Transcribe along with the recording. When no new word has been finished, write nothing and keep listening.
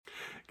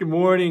Good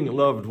morning,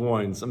 loved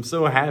ones. I'm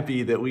so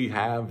happy that we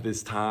have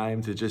this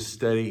time to just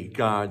study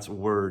God's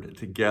Word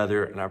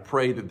together. And I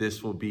pray that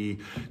this will be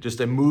just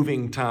a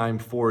moving time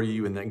for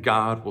you and that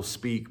God will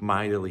speak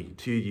mightily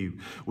to you.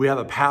 We have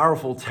a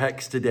powerful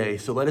text today,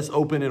 so let us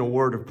open in a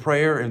word of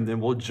prayer and then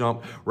we'll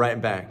jump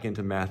right back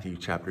into Matthew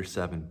chapter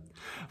 7.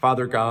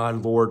 Father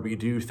God, Lord, we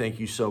do thank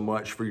you so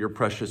much for your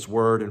precious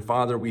word. And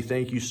Father, we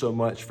thank you so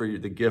much for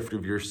the gift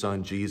of your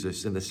son,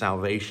 Jesus, and the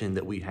salvation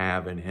that we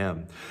have in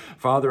him.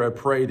 Father, I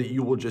pray that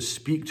you will just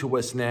speak to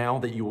us now,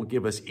 that you will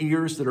give us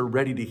ears that are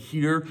ready to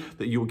hear,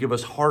 that you will give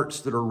us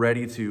hearts that are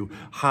ready to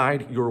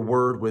hide your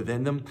word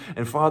within them.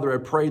 And Father, I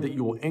pray that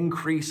you will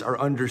increase our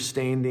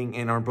understanding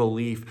and our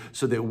belief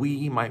so that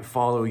we might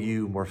follow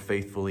you more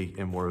faithfully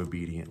and more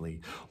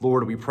obediently.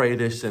 Lord, we pray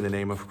this in the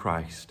name of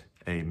Christ.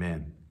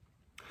 Amen.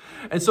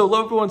 And so,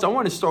 loved ones, I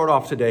want to start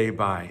off today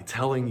by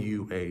telling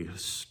you a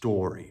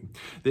story.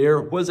 There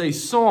was a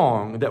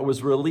song that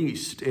was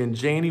released in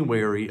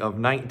January of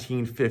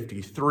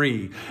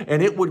 1953,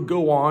 and it would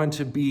go on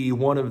to be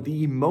one of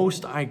the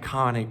most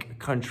iconic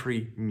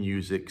country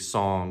music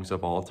songs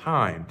of all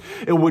time.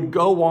 It would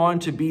go on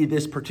to be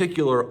this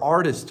particular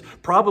artist,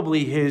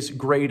 probably his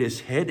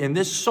greatest hit, and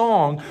this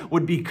song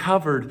would be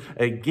covered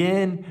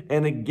again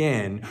and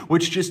again,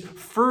 which just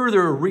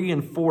further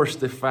reinforced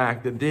the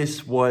fact that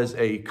this was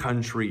a country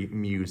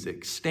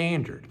music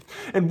standard.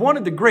 And one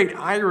of the great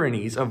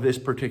ironies of this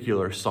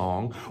particular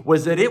song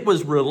was that it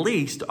was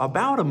released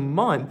about a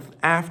month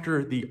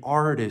after the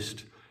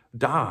artist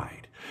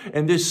died.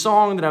 And this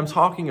song that I'm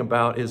talking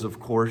about is,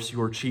 of course,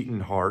 Your Cheatin'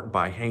 Heart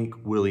by Hank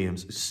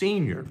Williams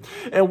Sr.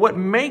 And what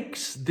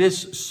makes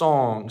this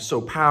song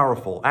so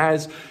powerful,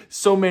 as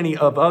so many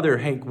of other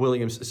Hank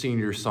Williams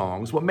Sr.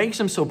 songs, what makes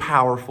them so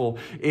powerful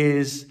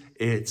is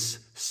its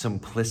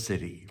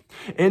simplicity.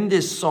 In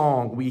this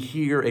song, we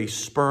hear a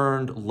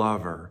spurned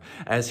lover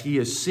as he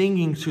is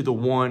singing to the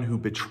one who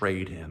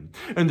betrayed him.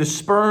 And the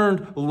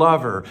spurned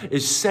lover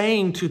is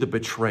saying to the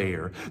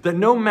betrayer that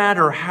no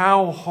matter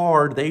how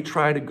hard they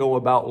try to go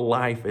about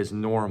life as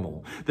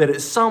normal, that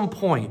at some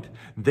point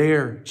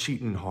their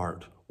cheating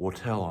heart will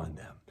tell on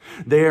them.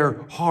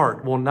 Their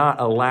heart will not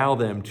allow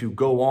them to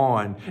go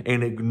on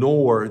and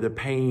ignore the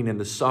pain and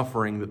the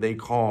suffering that they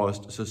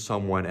caused to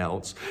someone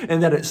else.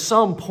 And that at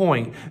some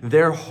point,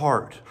 their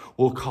heart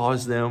will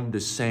cause them the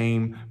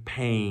same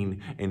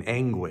pain and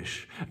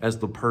anguish as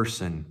the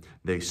person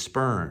they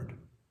spurned.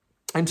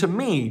 And to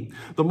me,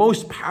 the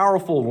most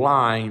powerful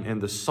line in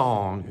the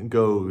song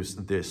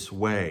goes this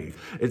way.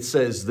 It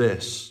says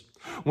this: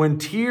 "When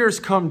tears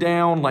come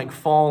down like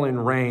falling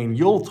rain,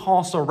 you'll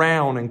toss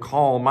around and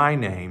call my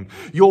name.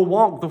 You'll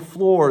walk the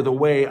floor the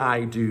way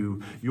I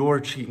do. Your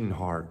cheating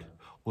heart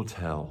will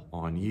tell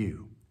on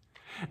you."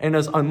 And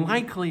as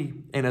unlikely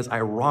and as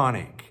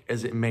ironic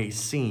as it may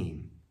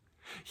seem,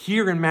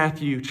 here in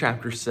Matthew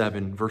chapter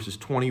 7, verses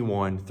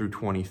 21 through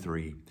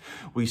 23,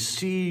 we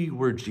see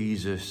where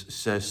Jesus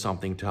says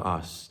something to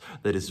us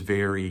that is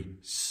very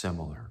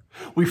similar.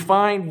 We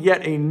find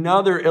yet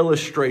another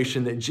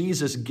illustration that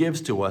Jesus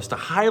gives to us to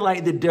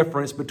highlight the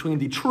difference between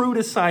the true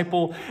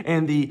disciple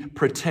and the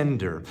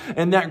pretender.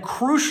 And that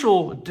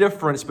crucial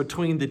difference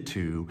between the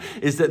two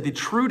is that the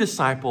true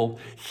disciple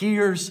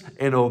hears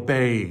and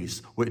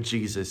obeys what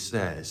Jesus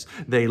says.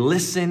 They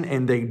listen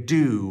and they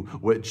do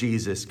what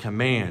Jesus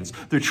commands.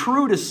 The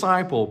true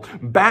disciple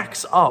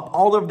backs up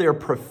all of their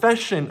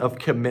profession of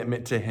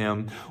commitment to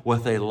him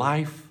with a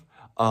life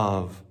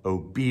of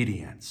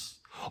obedience.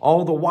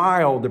 All the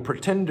while, the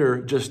pretender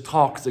just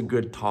talks a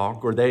good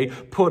talk or they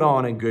put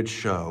on a good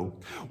show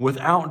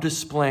without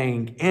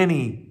displaying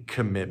any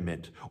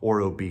commitment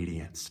or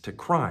obedience to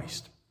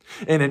Christ.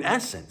 And in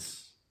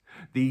essence,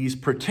 these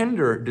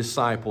pretender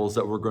disciples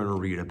that we're going to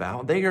read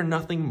about, they are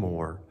nothing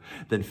more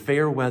than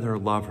fair weather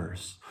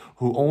lovers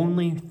who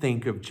only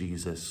think of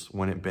Jesus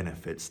when it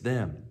benefits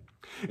them.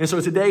 And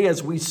so today,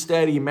 as we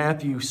study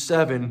Matthew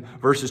 7,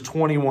 verses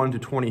 21 to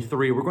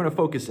 23, we're going to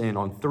focus in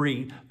on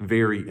three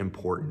very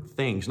important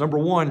things. Number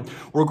one,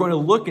 we're going to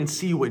look and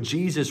see what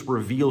Jesus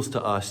reveals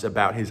to us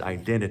about his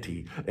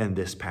identity in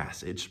this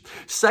passage.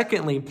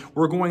 Secondly,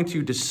 we're going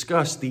to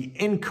discuss the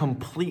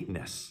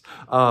incompleteness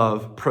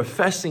of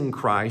professing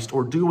Christ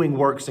or doing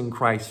works in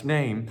Christ's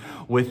name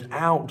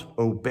without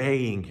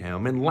obeying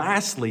him. And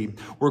lastly,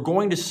 we're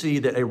going to see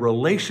that a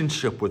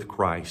relationship with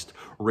Christ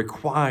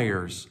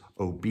requires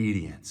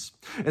obedience.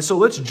 And so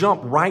let's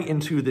jump right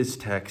into this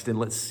text and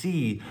let's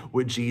see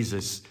what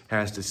Jesus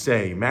has to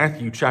say.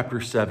 Matthew chapter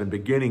 7,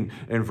 beginning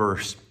in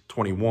verse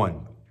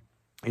 21.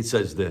 It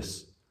says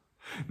this: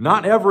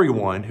 "Not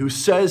everyone who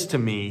says to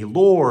me,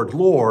 'Lord,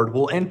 Lord,'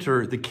 will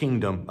enter the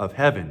kingdom of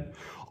heaven.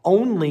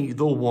 Only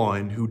the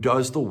one who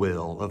does the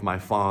will of my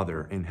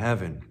Father in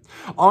heaven.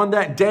 On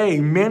that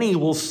day, many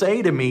will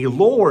say to me,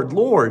 'Lord,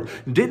 Lord,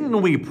 didn't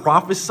we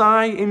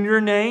prophesy in your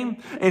name?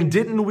 And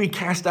didn't we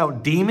cast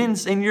out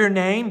demons in your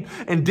name?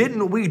 And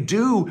didn't we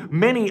do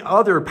many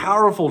other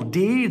powerful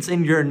deeds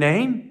in your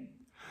name?'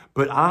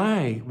 But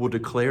I will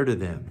declare to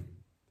them,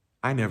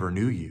 'I never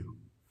knew you.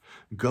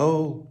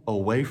 Go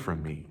away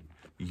from me,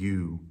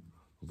 you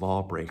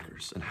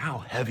lawbreakers. And how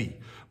heavy,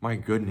 my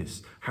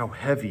goodness, how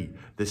heavy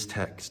this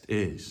text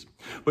is.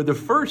 But the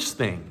first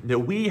thing that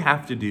we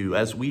have to do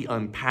as we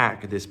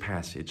unpack this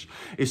passage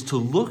is to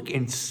look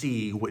and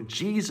see what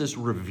Jesus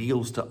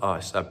reveals to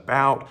us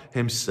about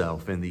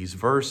himself in these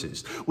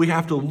verses. We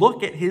have to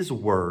look at his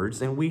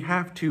words and we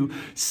have to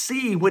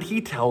see what he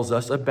tells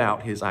us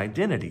about his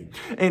identity.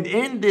 And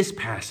in this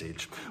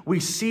passage, we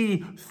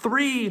see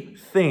three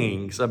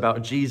things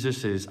about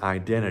Jesus'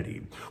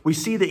 identity. We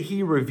see that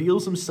he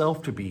reveals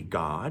himself to be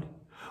God.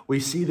 We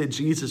see that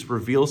Jesus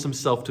reveals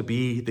himself to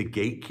be the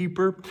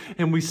gatekeeper,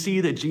 and we see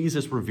that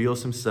Jesus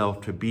reveals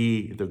himself to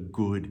be the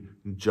good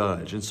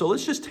judge. And so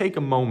let's just take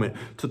a moment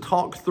to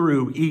talk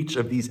through each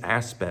of these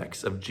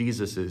aspects of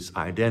Jesus'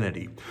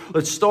 identity.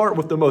 Let's start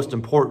with the most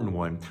important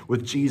one,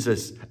 with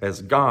Jesus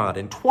as God.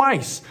 And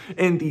twice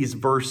in these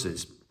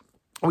verses,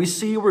 we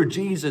see where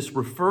Jesus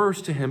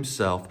refers to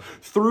himself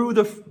through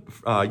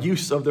the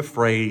use of the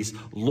phrase,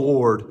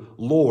 Lord,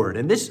 Lord.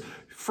 And this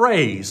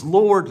phrase,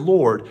 Lord,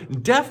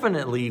 Lord,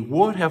 definitely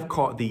would have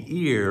caught the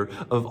ear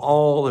of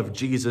all of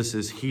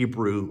Jesus's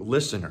Hebrew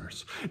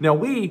listeners. Now,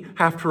 we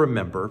have to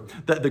remember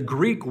that the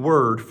Greek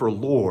word for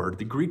Lord,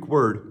 the Greek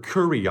word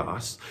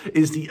kurios,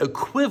 is the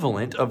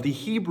equivalent of the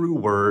Hebrew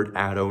word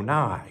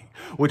Adonai,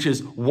 which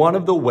is one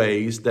of the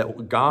ways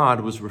that God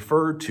was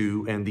referred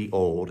to in the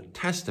Old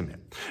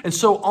Testament. And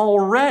so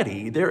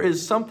already there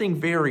is something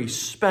very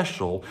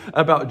special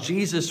about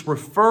Jesus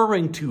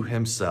referring to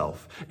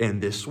himself in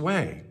this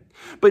way.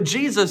 But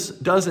Jesus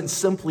doesn't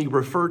simply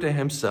refer to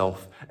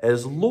himself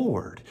as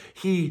Lord.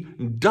 He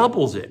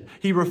doubles it.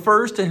 He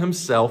refers to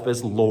himself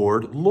as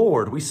Lord,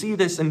 Lord. We see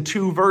this in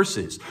two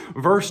verses.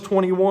 Verse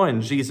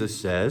 21,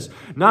 Jesus says,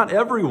 "Not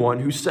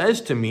everyone who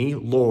says to me,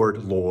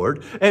 Lord,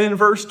 Lord." And in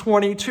verse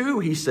 22,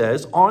 he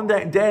says, "On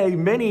that day,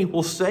 many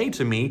will say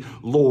to me,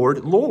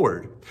 Lord,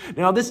 Lord."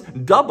 Now, this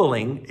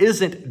doubling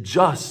isn't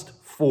just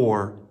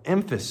for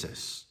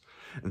emphasis.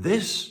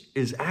 This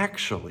is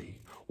actually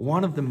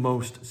one of the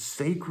most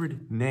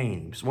sacred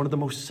names, one of the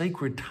most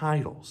sacred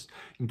titles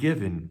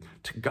given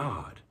to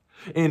God.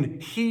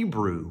 In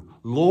Hebrew,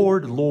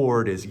 Lord,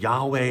 Lord is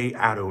Yahweh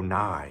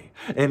Adonai.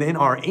 And in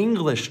our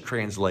English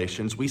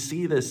translations, we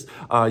see this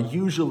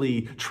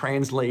usually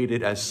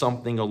translated as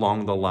something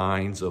along the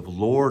lines of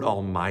Lord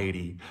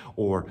Almighty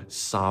or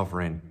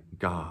Sovereign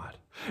God.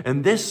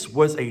 And this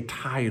was a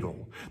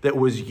title that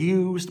was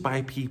used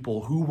by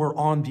people who were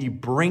on the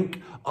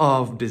brink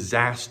of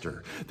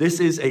disaster. This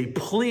is a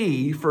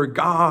plea for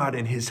God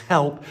and his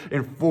help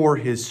and for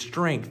his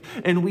strength.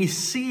 And we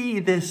see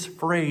this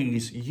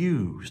phrase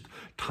used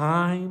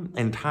time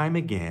and time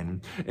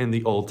again in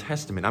the Old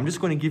Testament. I'm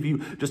just going to give you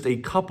just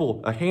a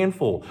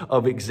handful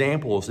of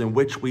examples in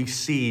which we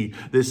see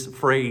this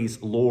phrase,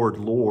 Lord,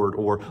 Lord,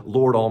 or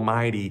Lord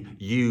Almighty,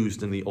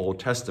 used in the Old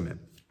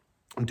Testament.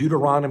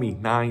 Deuteronomy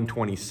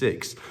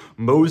 9:26,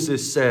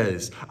 Moses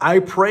says, "I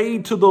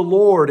prayed to the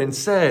Lord and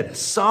said,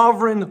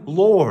 Sovereign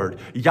Lord,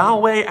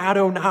 Yahweh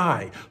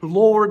Adonai,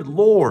 Lord,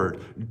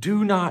 Lord,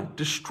 do not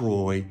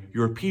destroy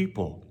your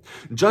people."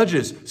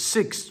 Judges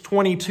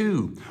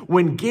 6:22,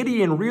 when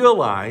Gideon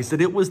realized that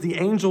it was the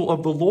angel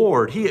of the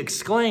Lord, he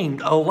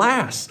exclaimed,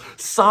 "Alas,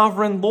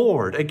 Sovereign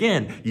Lord."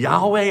 Again,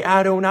 Yahweh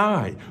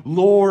Adonai,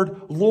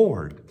 Lord,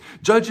 Lord.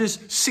 Judges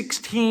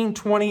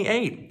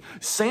 16:28,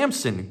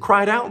 Samson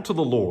cried out to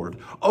the Lord,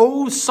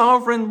 "O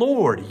Sovereign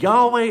Lord,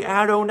 Yahweh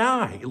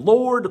Adonai,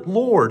 Lord,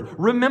 Lord,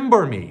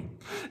 remember me."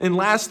 And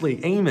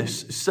lastly,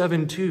 Amos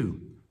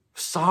 7:2,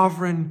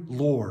 Sovereign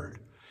Lord,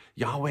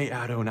 Yahweh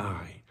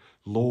Adonai,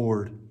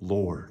 Lord,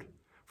 Lord,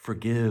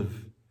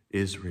 forgive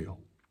Israel.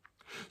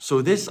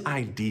 So this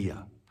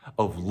idea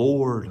of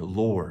Lord,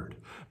 Lord,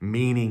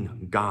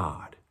 meaning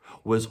God,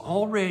 was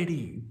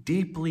already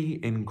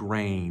deeply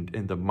ingrained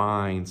in the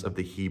minds of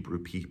the Hebrew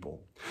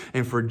people.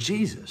 And for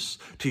Jesus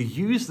to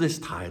use this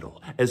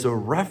title as a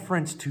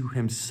reference to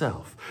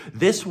himself,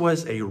 this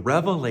was a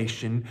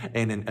revelation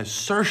and an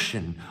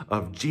assertion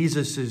of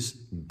Jesus's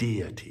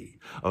deity,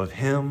 of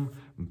him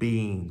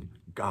being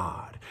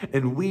God.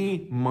 And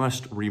we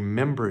must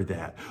remember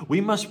that.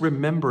 We must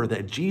remember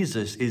that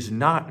Jesus is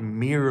not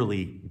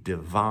merely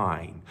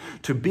divine.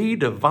 To be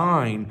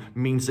divine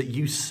means that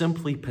you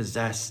simply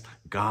possess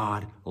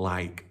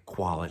God-like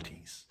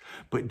qualities.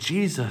 But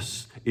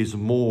Jesus is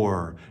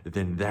more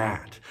than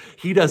that.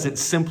 He doesn't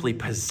simply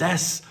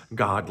possess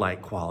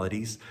God-like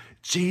qualities.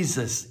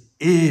 Jesus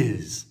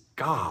is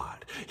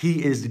God.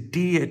 He is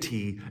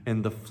deity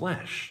in the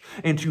flesh.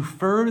 And to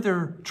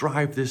further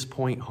drive this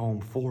point home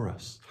for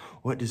us,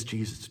 what does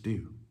Jesus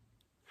do?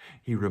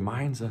 He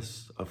reminds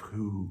us of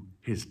who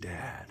his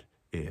dad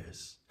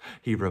is.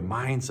 He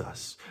reminds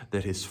us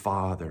that his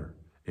Father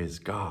is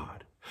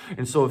God.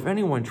 And so if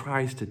anyone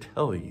tries to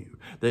tell you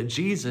that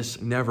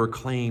Jesus never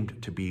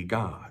claimed to be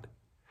God,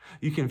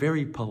 you can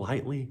very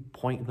politely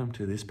point them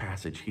to this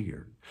passage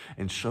here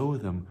and show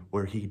them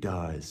where he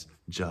does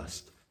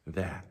just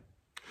that.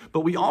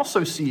 But we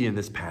also see in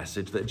this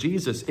passage that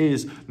Jesus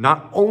is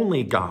not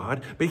only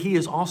God, but he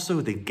is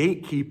also the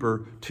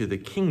gatekeeper to the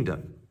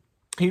kingdom.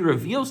 he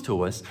reveals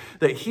to us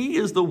that he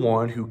is the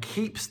one who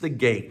keeps the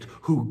gate,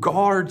 who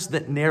guards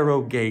that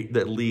narrow gate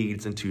that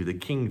leads into the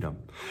kingdom.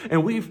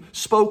 And we've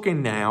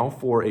spoken now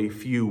for a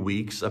few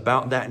weeks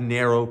about that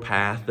narrow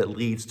path that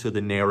leads to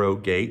the narrow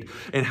gate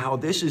and how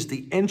this is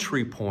the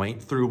entry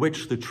point through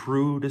which the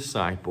true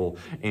disciple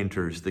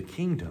enters the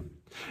kingdom.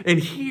 And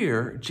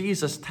here,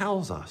 Jesus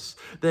tells us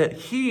that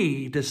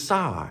he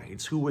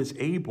decides who is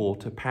able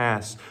to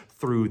pass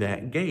through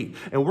that gate.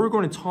 And we're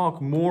going to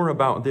talk more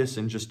about this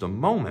in just a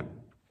moment.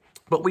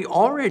 But we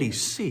already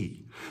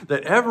see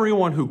that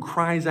everyone who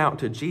cries out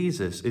to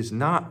Jesus is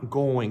not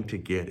going to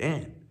get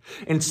in.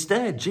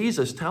 Instead,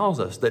 Jesus tells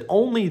us that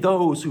only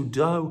those who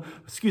do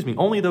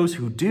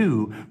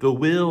the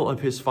will of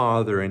his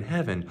Father in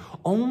heaven,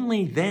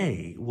 only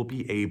they will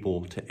be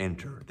able to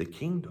enter the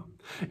kingdom.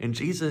 And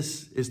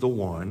Jesus is the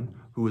one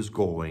who is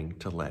going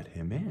to let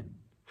him in.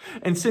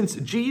 And since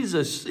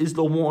Jesus is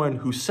the one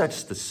who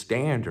sets the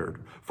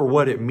standard for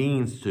what it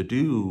means to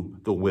do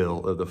the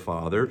will of the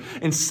Father,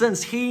 and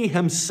since he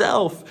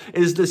himself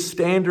is the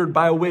standard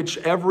by which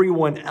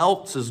everyone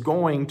else is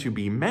going to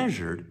be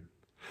measured,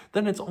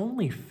 then it's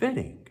only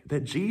fitting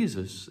that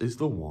Jesus is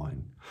the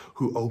one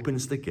who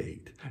opens the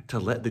gate to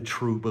let the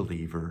true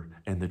believer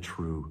and the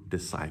true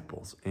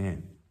disciples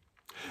in.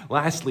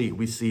 Lastly,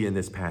 we see in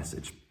this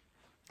passage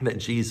that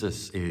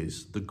Jesus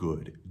is the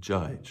good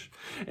judge.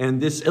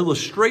 And this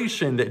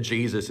illustration that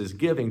Jesus is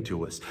giving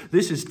to us,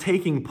 this is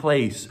taking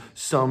place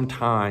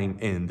sometime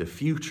in the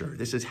future.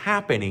 This is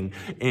happening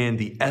in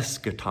the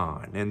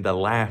eschaton, in the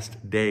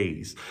last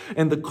days.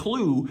 And the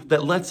clue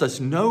that lets us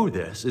know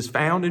this is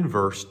found in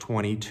verse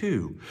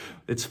 22.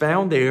 It's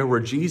found there where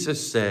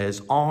Jesus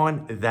says,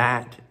 on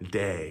that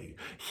day.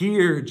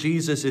 Here,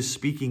 Jesus is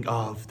speaking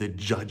of the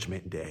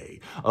judgment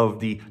day,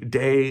 of the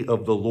day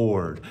of the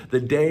Lord,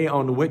 the day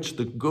on which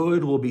the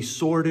good will be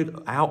sorted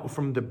out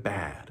from the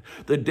bad,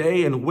 the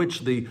day in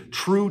which the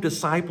true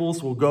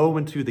disciples will go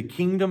into the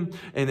kingdom,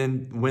 and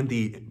then when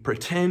the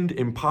pretend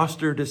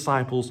imposter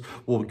disciples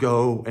will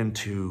go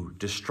into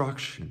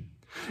destruction.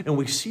 And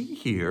we see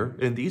here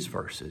in these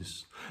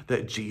verses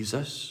that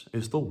Jesus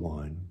is the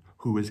one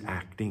who is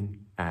acting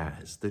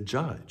as the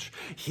judge.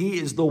 He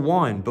is the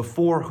one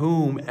before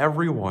whom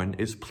everyone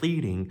is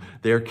pleading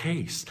their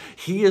case.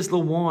 He is the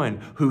one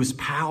whose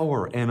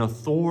power and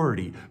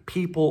authority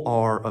people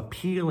are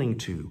appealing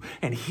to.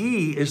 And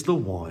he is the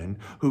one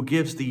who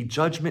gives the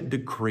judgment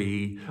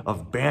decree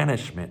of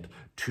banishment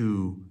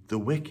to the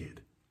wicked.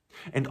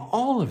 And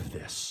all of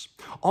this,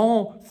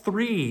 all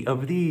three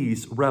of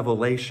these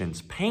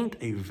revelations paint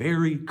a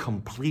very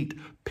complete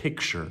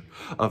picture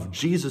of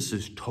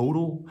Jesus's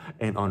total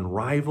and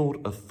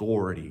unrivaled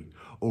authority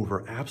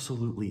over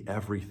absolutely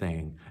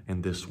everything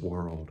in this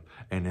world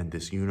and in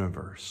this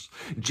universe.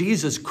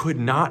 Jesus could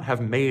not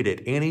have made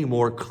it any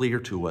more clear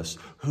to us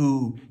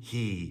who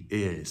he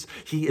is.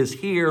 He is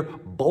here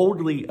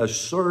boldly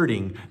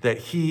asserting that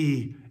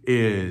he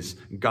is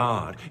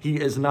God. He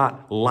is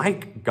not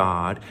like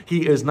God.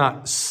 He is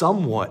not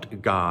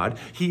somewhat God.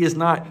 He is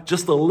not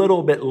just a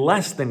little bit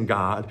less than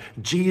God.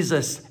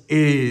 Jesus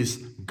is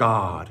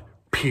God,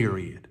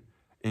 period.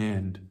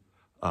 End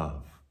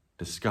of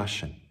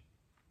discussion.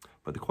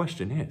 But the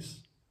question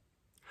is,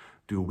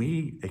 do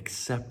we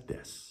accept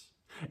this?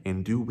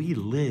 And do we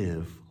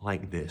live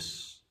like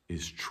this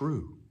is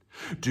true?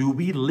 Do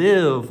we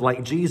live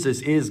like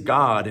Jesus is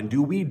God? And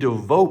do we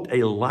devote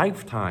a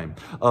lifetime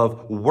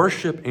of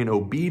worship and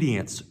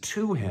obedience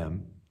to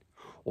him?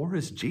 Or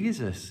is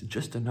Jesus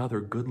just another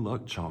good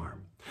luck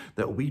charm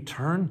that we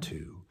turn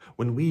to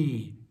when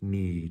we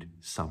need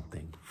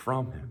something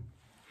from him?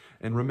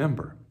 And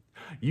remember,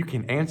 you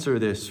can answer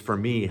this for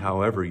me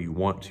however you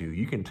want to.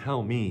 You can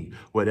tell me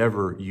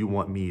whatever you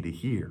want me to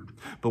hear.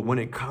 But when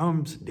it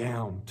comes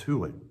down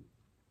to it,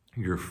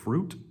 your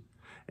fruit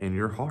and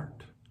your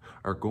heart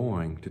are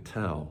going to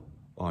tell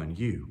on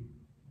you.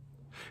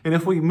 And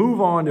if we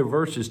move on to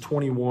verses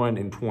 21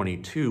 and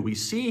 22, we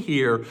see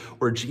here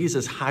where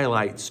Jesus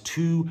highlights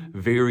two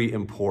very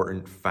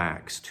important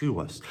facts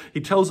to us.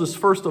 He tells us,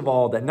 first of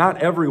all, that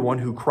not everyone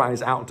who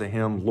cries out to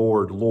him,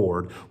 Lord,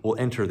 Lord, will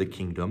enter the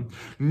kingdom,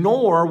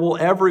 nor will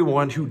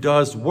everyone who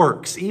does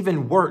works,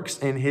 even works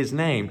in his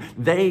name,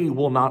 they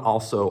will not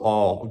also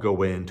all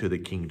go into the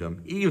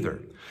kingdom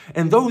either.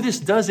 And though this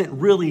doesn't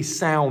really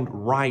sound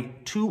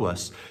right to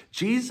us,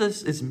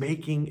 Jesus is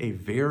making a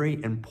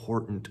very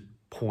important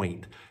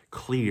point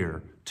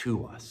clear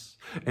to us.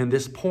 And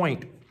this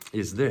point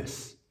is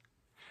this: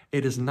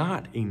 it is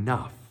not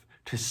enough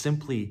to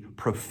simply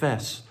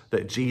profess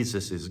that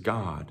Jesus is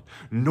God,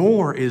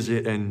 nor is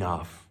it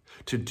enough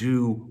to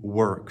do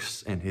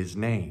works in his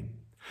name.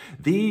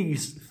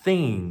 These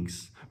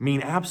things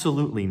mean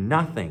absolutely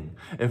nothing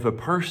if a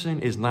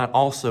person is not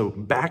also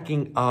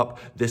backing up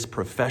this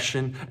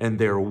profession and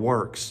their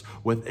works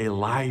with a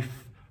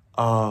life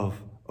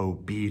of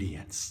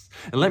obedience.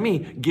 And let me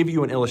give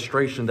you an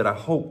illustration that I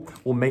hope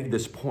will make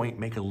this point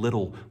make a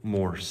little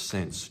more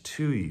sense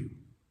to you.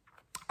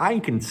 I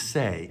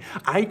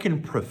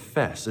can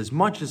profess as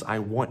much as I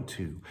want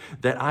to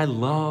that I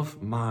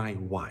love my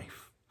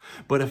wife.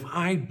 But if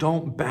I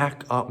don't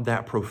back up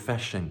that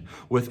profession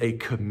with a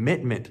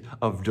commitment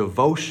of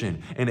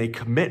devotion and a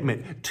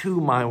commitment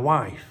to my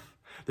wife,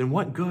 then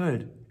what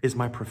good is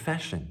my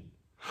profession?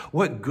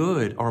 What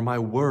good are my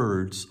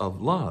words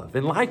of love?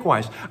 And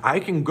likewise, I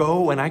can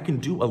go and I can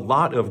do a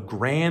lot of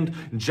grand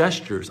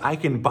gestures. I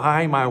can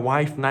buy my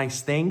wife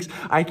nice things.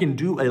 I can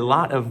do a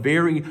lot of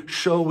very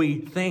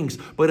showy things.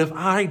 But if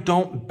I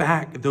don't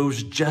back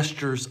those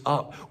gestures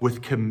up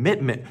with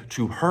commitment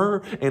to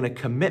her and a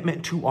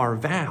commitment to our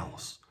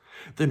vows,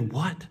 then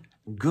what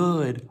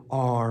good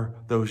are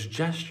those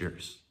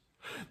gestures?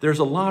 There's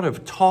a lot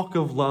of talk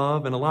of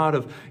love and a lot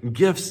of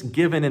gifts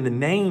given in the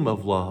name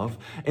of love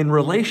in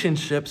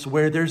relationships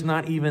where there's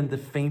not even the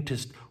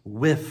faintest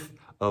whiff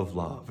of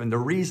love. And the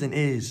reason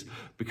is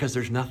because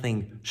there's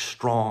nothing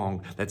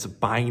strong that's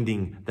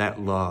binding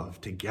that love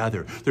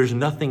together. There's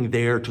nothing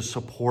there to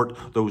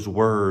support those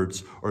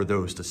words or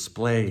those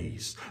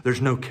displays.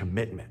 There's no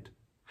commitment.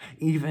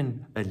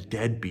 Even a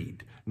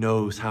deadbeat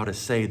knows how to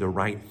say the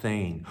right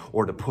thing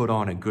or to put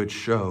on a good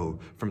show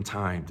from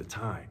time to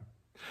time.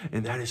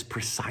 And that is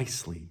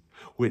precisely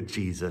what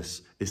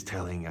Jesus is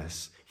telling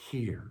us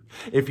here.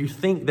 If you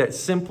think that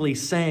simply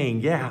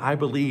saying, yeah, I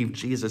believe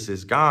Jesus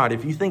is God,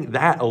 if you think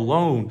that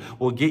alone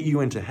will get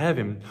you into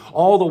heaven,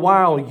 all the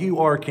while you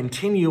are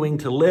continuing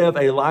to live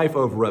a life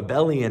of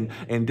rebellion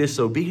and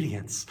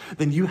disobedience,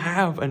 then you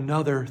have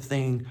another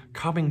thing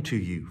coming to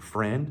you,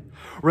 friend.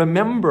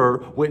 Remember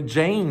what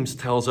James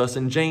tells us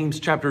in James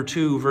chapter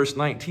 2, verse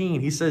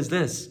 19. He says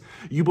this,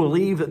 you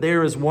believe that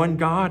there is one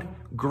God?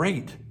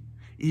 Great.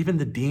 Even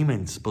the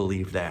demons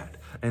believe that,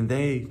 and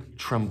they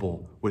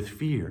tremble with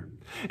fear.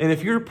 And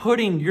if you're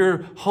putting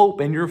your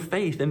hope and your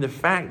faith in the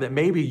fact that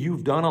maybe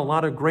you've done a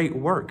lot of great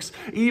works,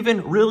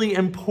 even really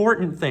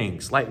important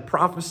things like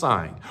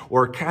prophesying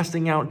or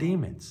casting out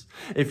demons,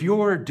 if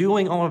you're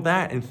doing all of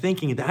that and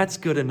thinking that's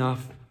good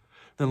enough,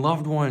 then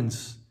loved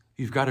ones,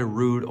 you've got a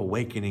rude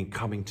awakening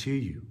coming to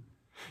you.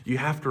 You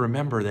have to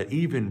remember that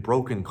even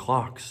broken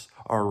clocks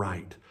are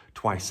right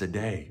twice a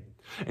day.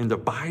 And the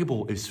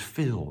Bible is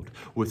filled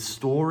with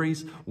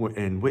stories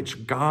in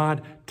which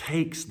God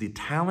takes the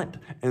talent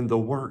and the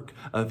work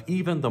of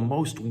even the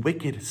most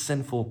wicked,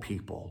 sinful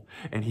people,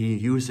 and he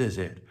uses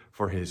it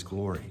for his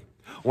glory.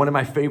 One of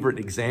my favorite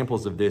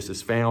examples of this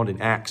is found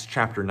in Acts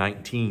chapter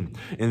 19.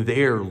 And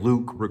there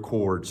Luke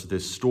records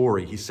this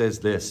story. He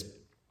says this,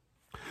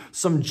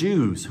 some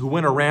Jews who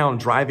went around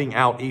driving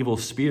out evil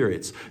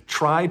spirits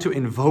tried to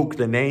invoke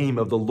the name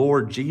of the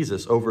Lord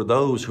Jesus over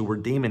those who were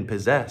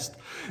demon-possessed.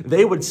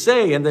 They would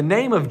say, in the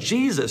name of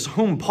Jesus,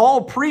 whom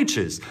Paul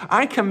preaches,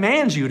 I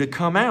command you to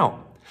come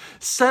out.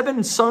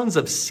 7 sons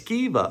of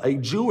Sceva, a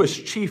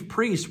Jewish chief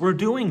priest, were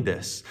doing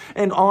this.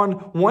 And on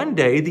one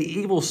day, the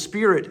evil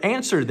spirit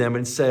answered them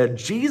and said,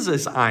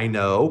 Jesus I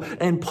know,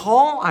 and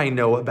Paul I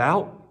know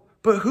about,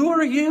 but who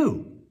are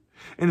you?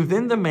 And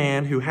then the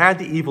man who had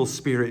the evil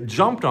spirit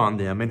jumped on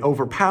them and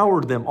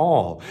overpowered them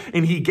all.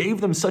 And he gave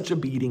them such a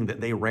beating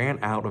that they ran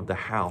out of the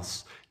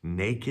house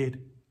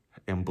naked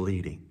and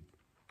bleeding.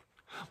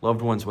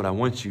 Loved ones, what I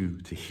want you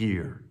to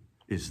hear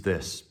is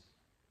this.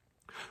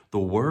 The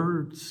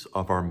words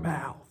of our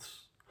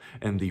mouths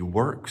and the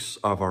works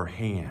of our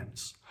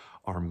hands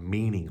are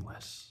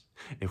meaningless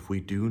if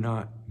we do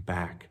not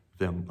back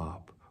them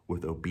up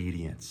with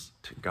obedience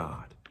to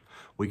God.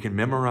 We can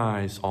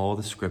memorize all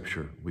the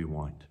scripture we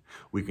want.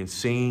 We can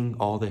sing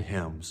all the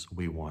hymns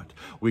we want.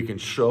 We can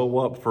show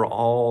up for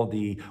all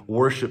the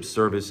worship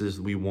services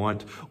we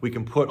want. We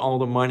can put all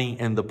the money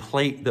in the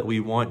plate that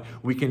we want.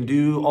 We can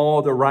do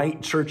all the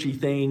right churchy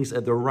things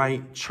at the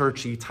right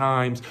churchy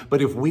times.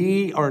 But if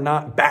we are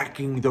not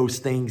backing those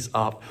things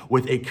up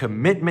with a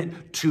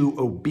commitment to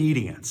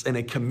obedience and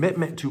a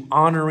commitment to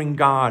honoring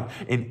God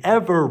in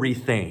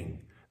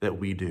everything that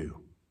we do,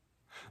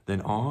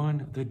 then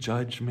on the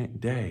judgment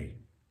day,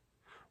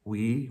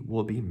 we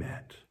will be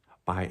met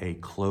by a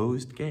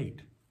closed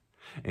gate.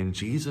 And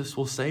Jesus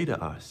will say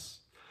to us,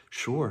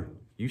 sure,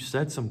 you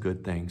said some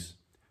good things.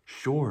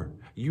 Sure,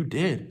 you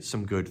did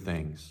some good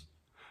things,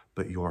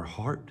 but your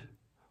heart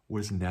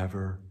was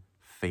never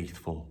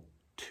faithful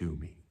to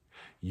me.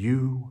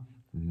 You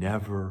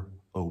never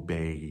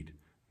obeyed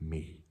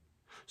me.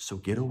 So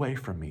get away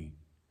from me,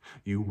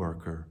 you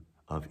worker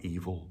of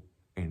evil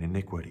and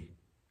iniquity.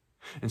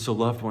 And so,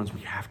 loved ones,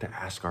 we have to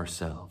ask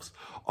ourselves,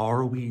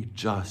 are we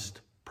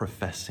just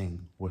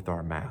professing with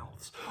our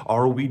mouths?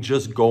 Are we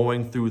just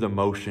going through the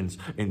motions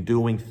and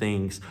doing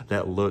things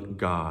that look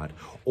good,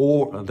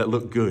 or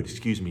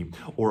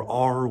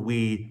are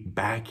we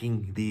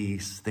backing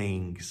these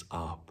things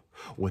up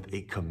with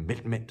a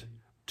commitment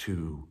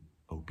to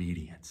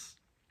obedience?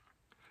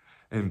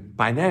 And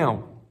by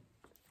now,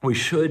 we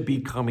should be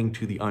coming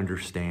to the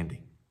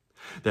understanding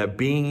that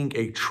being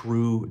a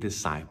true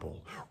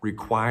disciple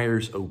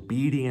requires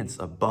obedience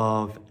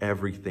above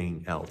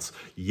everything else.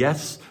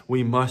 Yes,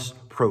 we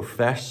must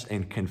profess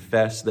and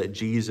confess that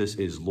Jesus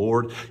is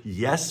Lord.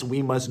 Yes,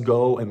 we must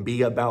go and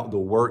be about the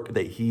work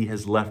that he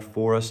has left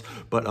for us.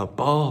 But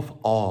above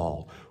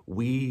all,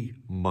 we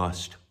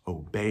must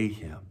obey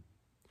him.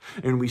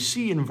 And we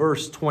see in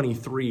verse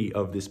 23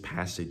 of this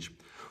passage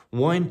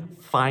one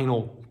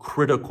final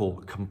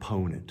critical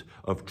component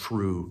of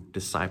true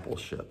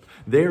discipleship.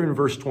 There in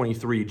verse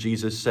 23,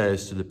 Jesus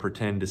says to the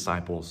pretend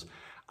disciples,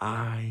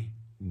 "I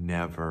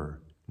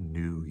never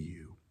knew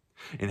you."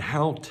 And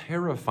how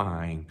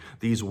terrifying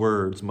these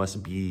words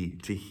must be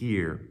to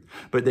hear.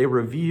 But they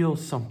reveal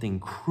something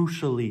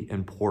crucially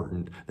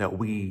important that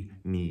we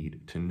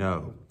need to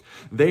know.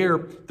 There,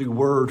 the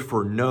word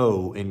for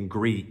know in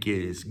Greek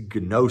is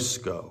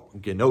gnosko,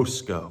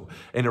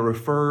 and it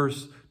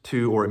refers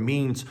to, or it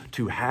means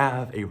to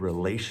have a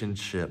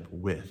relationship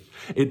with.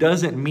 It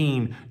doesn't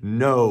mean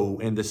know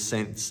in the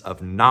sense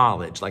of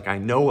knowledge, like I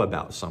know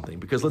about something,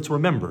 because let's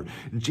remember,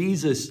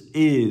 Jesus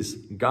is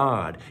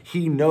God.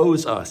 He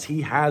knows us.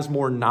 He has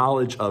more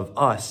knowledge of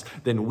us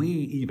than we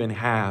even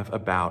have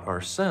about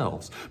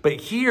ourselves.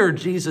 But here,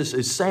 Jesus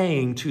is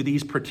saying to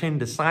these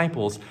pretend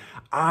disciples,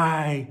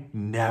 I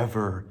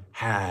never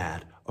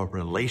had a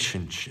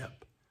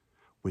relationship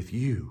with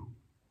you.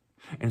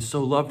 And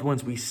so, loved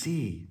ones, we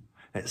see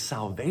that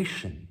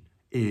salvation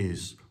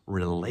is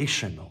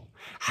relational.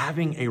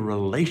 Having a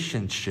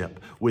relationship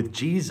with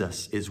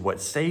Jesus is what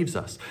saves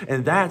us.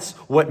 And that's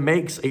what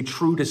makes a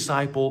true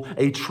disciple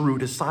a true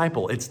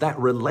disciple. It's that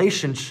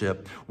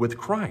relationship with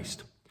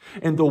Christ.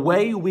 And the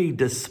way we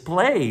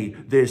display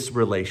this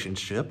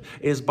relationship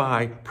is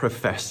by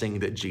professing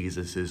that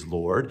Jesus is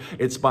Lord.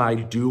 It's by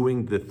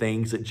doing the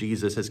things that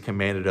Jesus has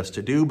commanded us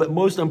to do. But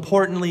most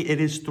importantly, it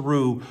is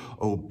through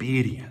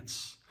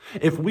obedience.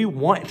 If we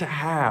want to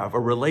have a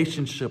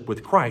relationship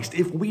with Christ,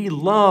 if we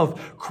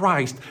love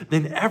Christ,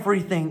 then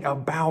everything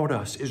about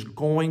us is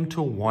going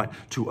to want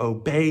to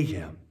obey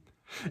him.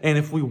 And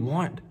if we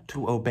want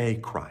to obey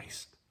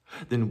Christ,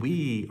 then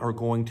we are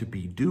going to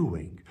be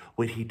doing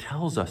what he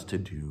tells us to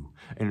do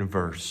in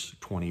verse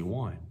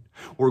 21.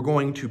 We're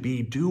going to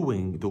be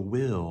doing the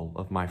will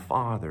of my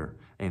Father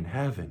in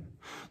heaven.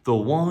 The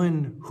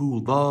one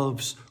who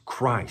loves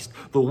Christ,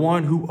 the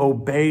one who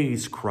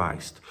obeys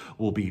Christ,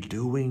 will be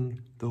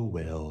doing the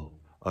will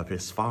of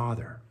his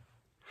Father.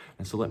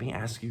 And so let me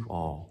ask you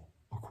all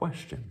a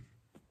question.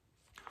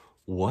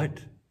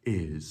 What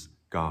is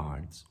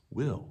God's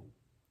will?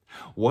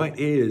 What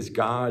is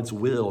God's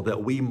will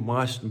that we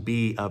must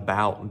be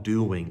about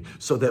doing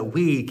so that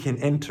we can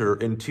enter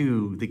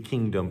into the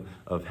kingdom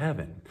of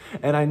heaven?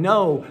 And I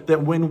know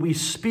that when we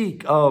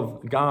speak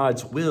of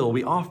God's will,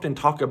 we often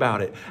talk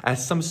about it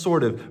as some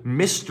sort of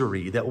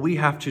mystery that we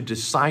have to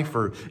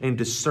decipher and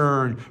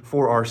discern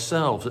for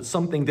ourselves. It's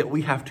something that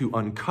we have to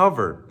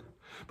uncover.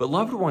 But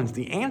loved ones,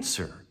 the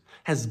answer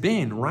has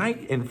been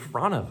right in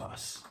front of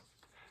us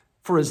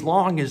for as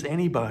long as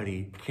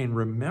anybody can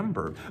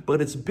remember.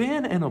 But it's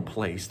been in a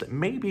place that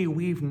maybe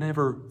we've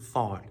never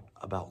thought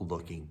about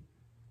looking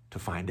to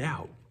find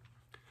out.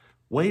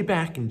 Way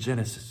back in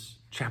Genesis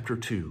chapter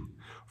 2,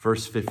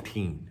 verse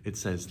 15, it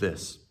says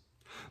this,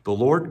 "The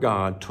Lord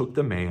God took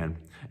the man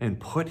and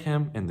put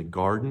him in the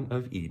Garden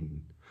of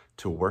Eden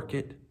to work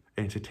it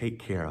and to take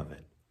care of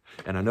it."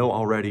 And I know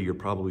already you're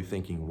probably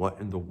thinking, what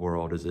in the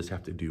world does this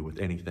have to do with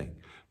anything?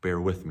 Bear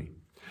with me.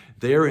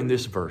 There in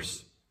this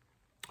verse,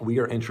 we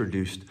are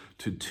introduced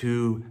to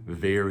two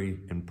very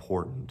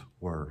important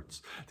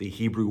words, the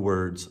Hebrew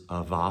words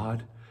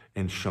avad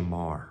and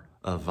shamar.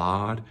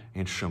 Avad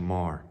and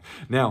shamar.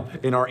 Now,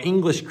 in our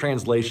English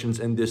translations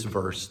in this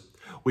verse,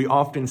 we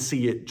often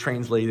see it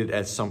translated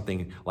as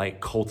something like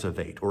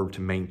cultivate or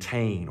to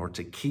maintain or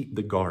to keep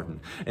the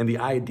garden. And the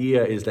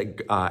idea is that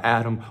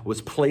Adam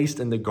was placed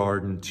in the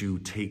garden to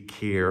take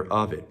care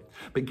of it.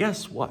 But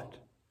guess what?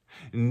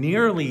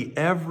 Nearly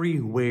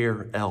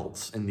everywhere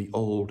else in the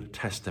Old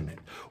Testament,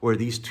 where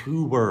these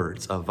two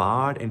words,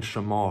 avad and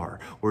shamar,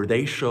 where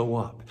they show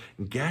up,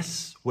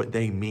 guess what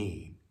they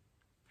mean?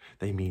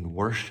 They mean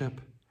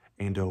worship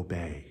and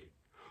obey.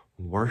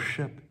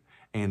 Worship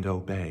and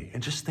obey.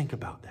 And just think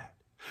about that.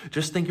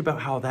 Just think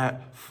about how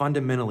that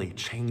fundamentally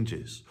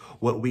changes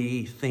what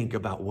we think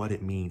about what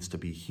it means to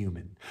be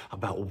human,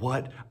 about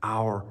what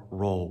our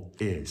role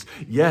is.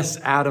 Yes,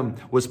 Adam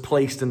was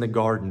placed in the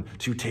garden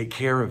to take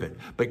care of it,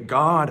 but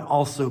God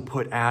also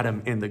put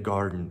Adam in the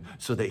garden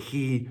so that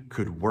he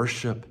could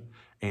worship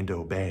and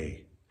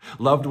obey.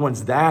 Loved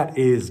ones, that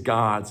is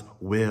God's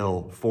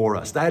will for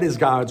us. That is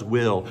God's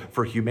will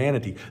for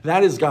humanity.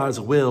 That is God's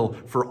will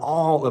for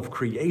all of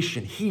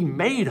creation. He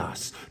made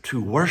us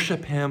to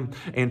worship him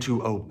and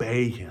to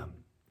obey him.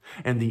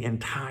 And the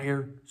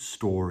entire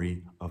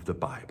story of the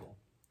Bible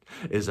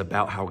is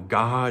about how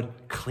God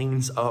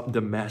cleans up the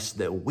mess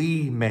that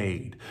we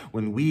made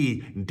when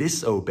we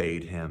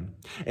disobeyed him,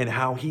 and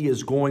how he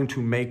is going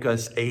to make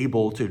us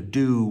able to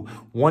do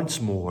once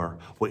more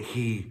what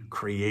he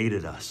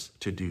created us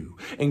to do.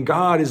 And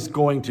God is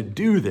going to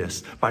do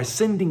this by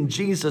sending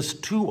Jesus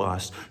to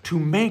us to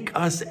make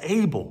us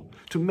able,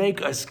 to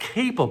make us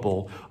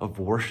capable of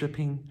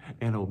worshiping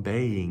and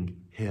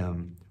obeying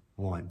him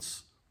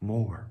once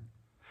more.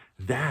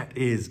 That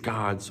is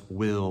God's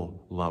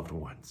will, loved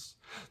ones,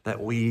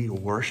 that we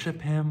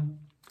worship him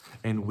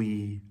and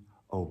we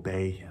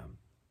obey him.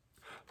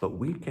 But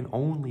we can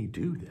only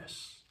do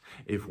this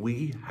If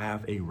we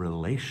have a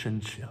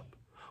relationship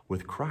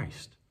with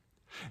Christ,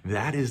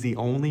 that is the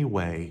only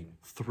way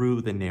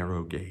through the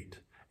narrow gate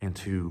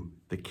into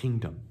the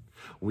kingdom.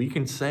 We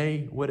can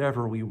say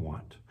whatever we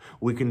want.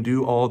 We can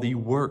do all the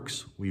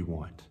works we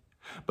want.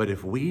 But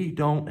if we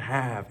don't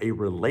have a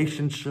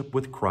relationship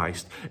with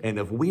Christ, and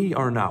if we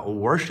are not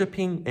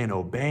worshiping and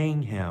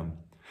obeying him,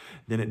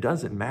 then it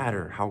doesn't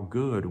matter how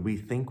good we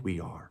think we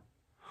are.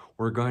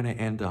 We're going to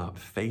end up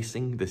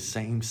facing the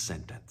same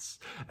sentence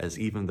as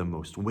even the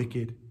most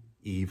wicked,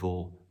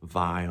 evil,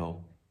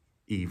 vile,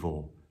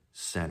 evil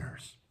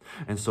sinners.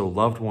 And so,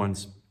 loved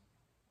ones,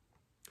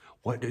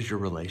 what does your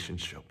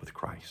relationship with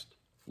Christ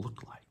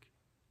look like?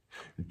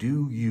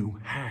 Do you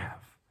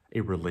have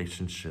a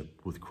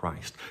relationship with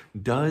Christ?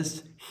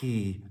 Does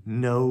he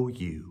know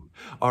you?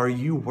 Are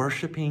you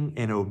worshiping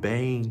and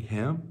obeying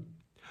him?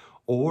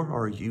 Or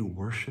are you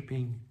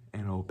worshiping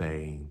and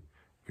obeying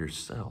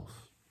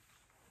yourself?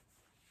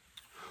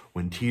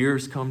 When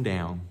tears come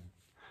down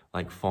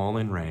like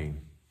falling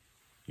rain,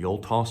 you'll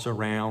toss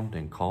around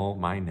and call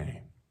my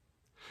name.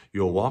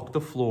 You'll walk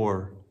the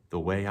floor the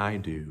way I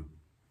do,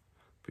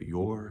 but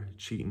your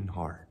cheating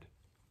heart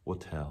will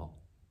tell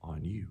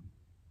on you.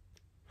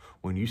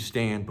 When you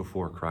stand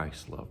before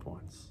Christ, loved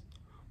ones,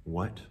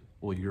 what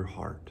will your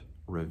heart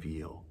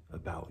reveal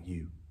about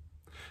you?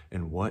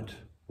 And what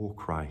will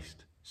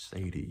Christ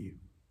say to you?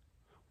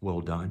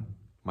 Well done,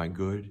 my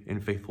good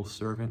and faithful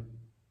servant,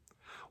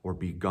 or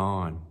be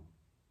gone,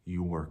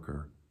 you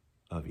worker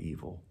of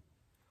evil.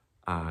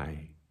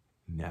 I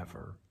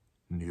never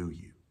knew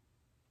you.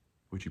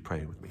 Would you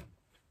pray with me?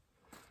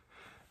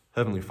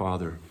 Heavenly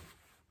Father,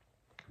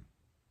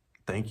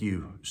 thank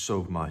you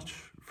so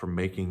much for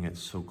making it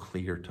so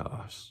clear to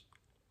us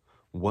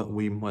what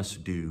we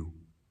must do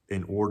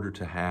in order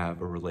to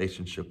have a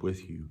relationship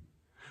with you.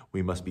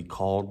 We must be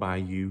called by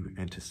you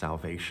into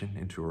salvation,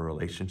 into a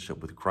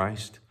relationship with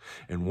Christ.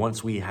 And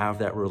once we have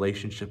that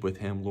relationship with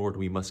him, Lord,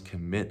 we must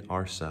commit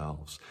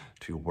ourselves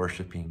to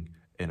worshiping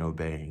and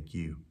obeying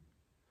you.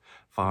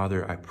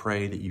 Father, I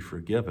pray that you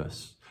forgive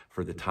us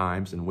for the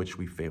times in which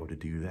we fail to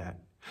do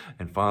that.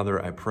 And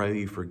Father, I pray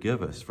you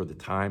forgive us for the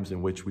times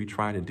in which we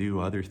try to do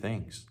other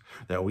things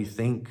that we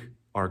think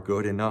are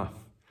good enough,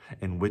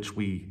 and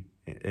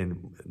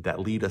that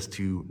lead us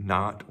to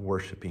not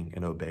worshiping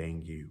and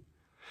obeying you.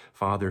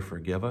 Father,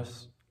 forgive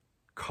us,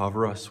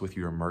 cover us with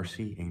your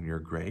mercy and your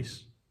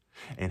grace,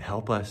 and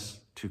help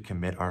us to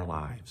commit our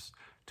lives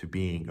to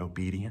being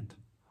obedient,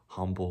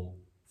 humble,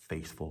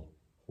 faithful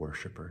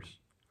worshipers.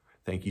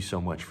 Thank you so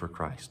much for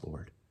Christ,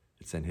 Lord.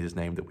 It's in his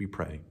name that we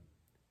pray.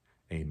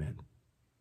 Amen.